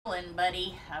going,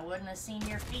 buddy. I wouldn't have seen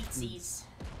your feetsies.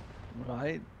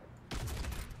 Right.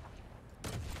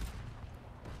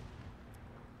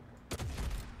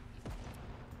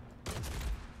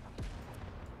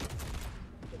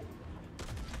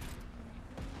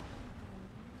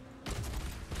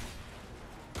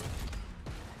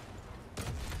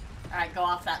 Alright, go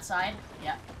off that side.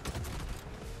 Yep.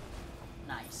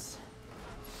 Nice.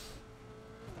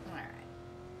 Alright.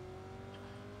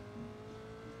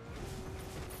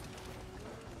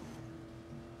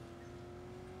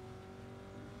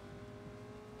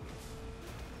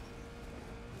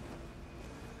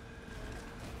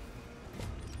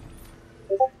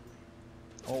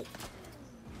 Oh.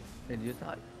 Did you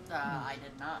die? I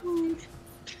did not. Food.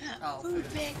 Oh, Food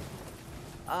food. pig.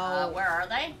 Oh. Where are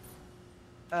they?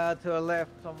 To the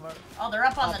left somewhere. Oh, they're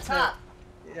up on the top.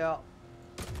 Yeah.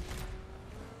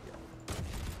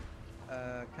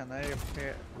 Can I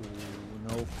repair? Ooh,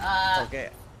 nope. Okay.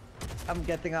 I'm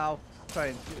getting out.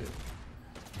 Trying to.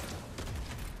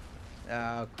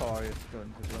 Car is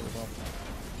going to blow up.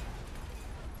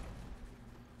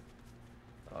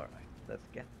 Alright, let's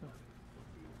get them.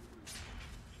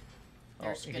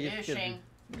 They're skadooshing.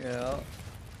 Yeah.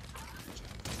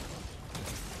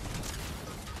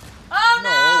 Oh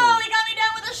no! He got me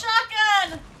down with a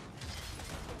shotgun!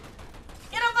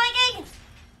 Get him, Viking!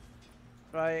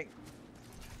 Trying.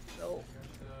 No.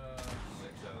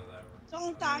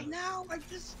 Don't die now. I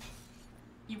just.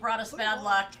 You brought us bad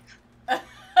luck. As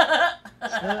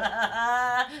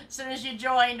soon as you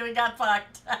joined, we got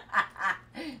fucked.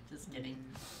 Just kidding.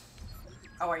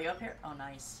 Oh, are you up here? Oh,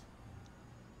 nice.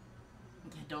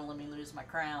 Don't let me lose my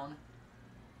crown.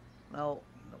 No.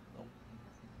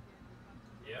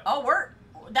 Yeah. Oh,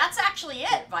 that's actually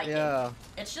it, Viking. Yeah.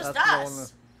 It's just that's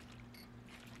us.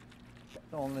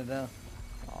 The only there.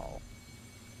 Oh.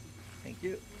 Thank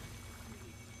you.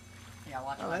 Yeah,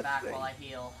 watch Oh, my that's back great. while I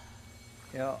heal.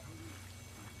 Yeah.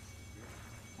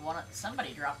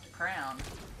 Somebody dropped a crown.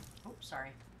 Oops, sorry.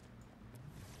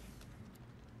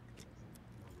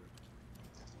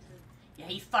 Yeah,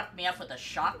 he fucked me up with a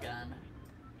shotgun.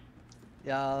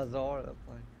 Yeah, Zora, that's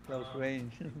like close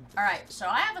range. Alright, so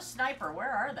I have a sniper. Where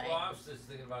are they? Well, I was just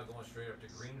thinking about going straight up to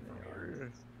green from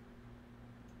here.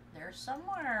 They're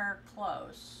somewhere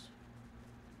close.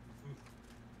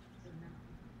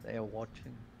 They are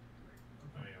watching.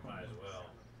 I mean, I might as well.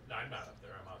 No, I'm not up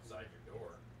there. I'm outside your door.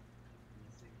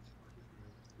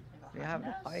 We have the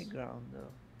Behind us? high ground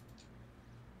though.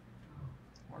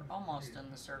 We're almost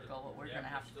in the circle, but we're Yeah, gonna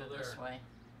have to still go this there. way.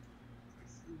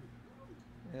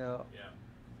 Yeah. Yeah.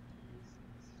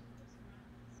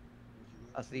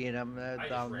 I see them I just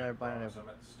down ran there by the across. I'm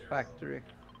at the stairwell. factory.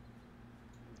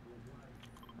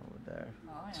 Over there.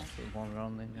 Oh, yeah. See one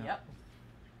running now. Yep.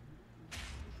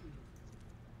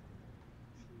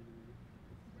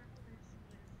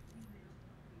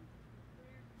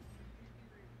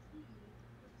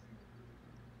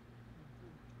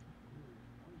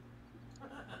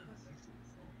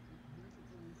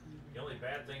 The only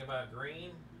bad thing about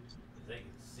green is they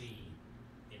can see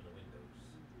in the windows.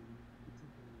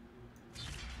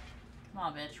 Come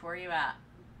on, bitch. Where are you at?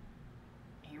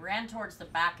 He ran towards the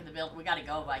back of the building. We gotta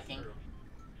go, Viking. True.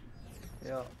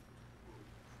 Yeah.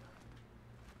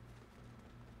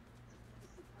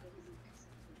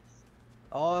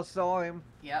 Oh, I saw him.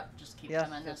 Yep, just keep Yes,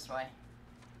 coming this way.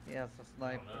 Yes, a I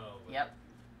sniper. don't know. But Yep.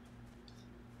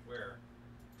 Where?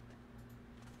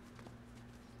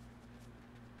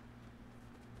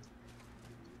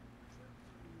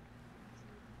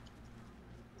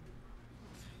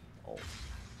 Oh.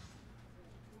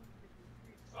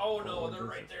 Oh no, Oh, they're this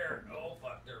right is there. cool. Oh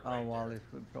fuck, they're Oh, right well, there.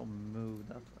 if we don't move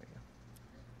that way.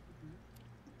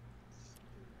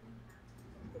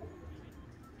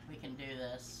 We can do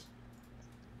this.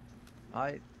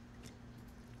 I.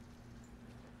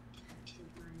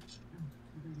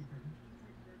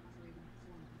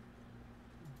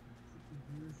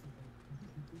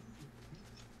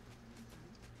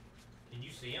 Can you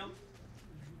see him?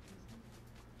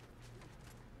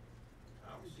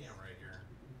 I don't see him right here.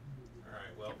 All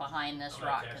right, well. Get behind this I'm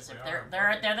gonna rock, attach because if my they're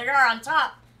arm. there they are on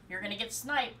top. You're gonna get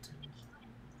sniped.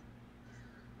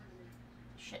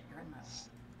 Shit, you're in my way.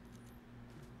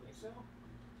 Think so?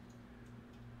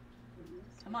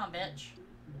 Come on, bitch.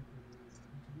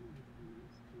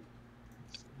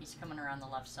 He's coming around the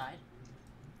left side.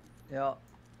 Yeah.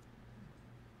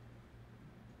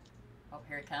 Oh,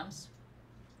 here he comes.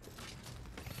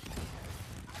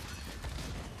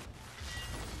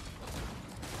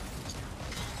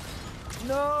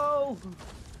 No!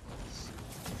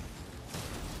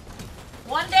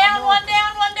 One down, one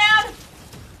down, one down!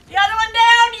 The other one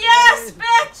down! Yes,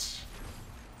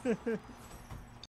 bitch!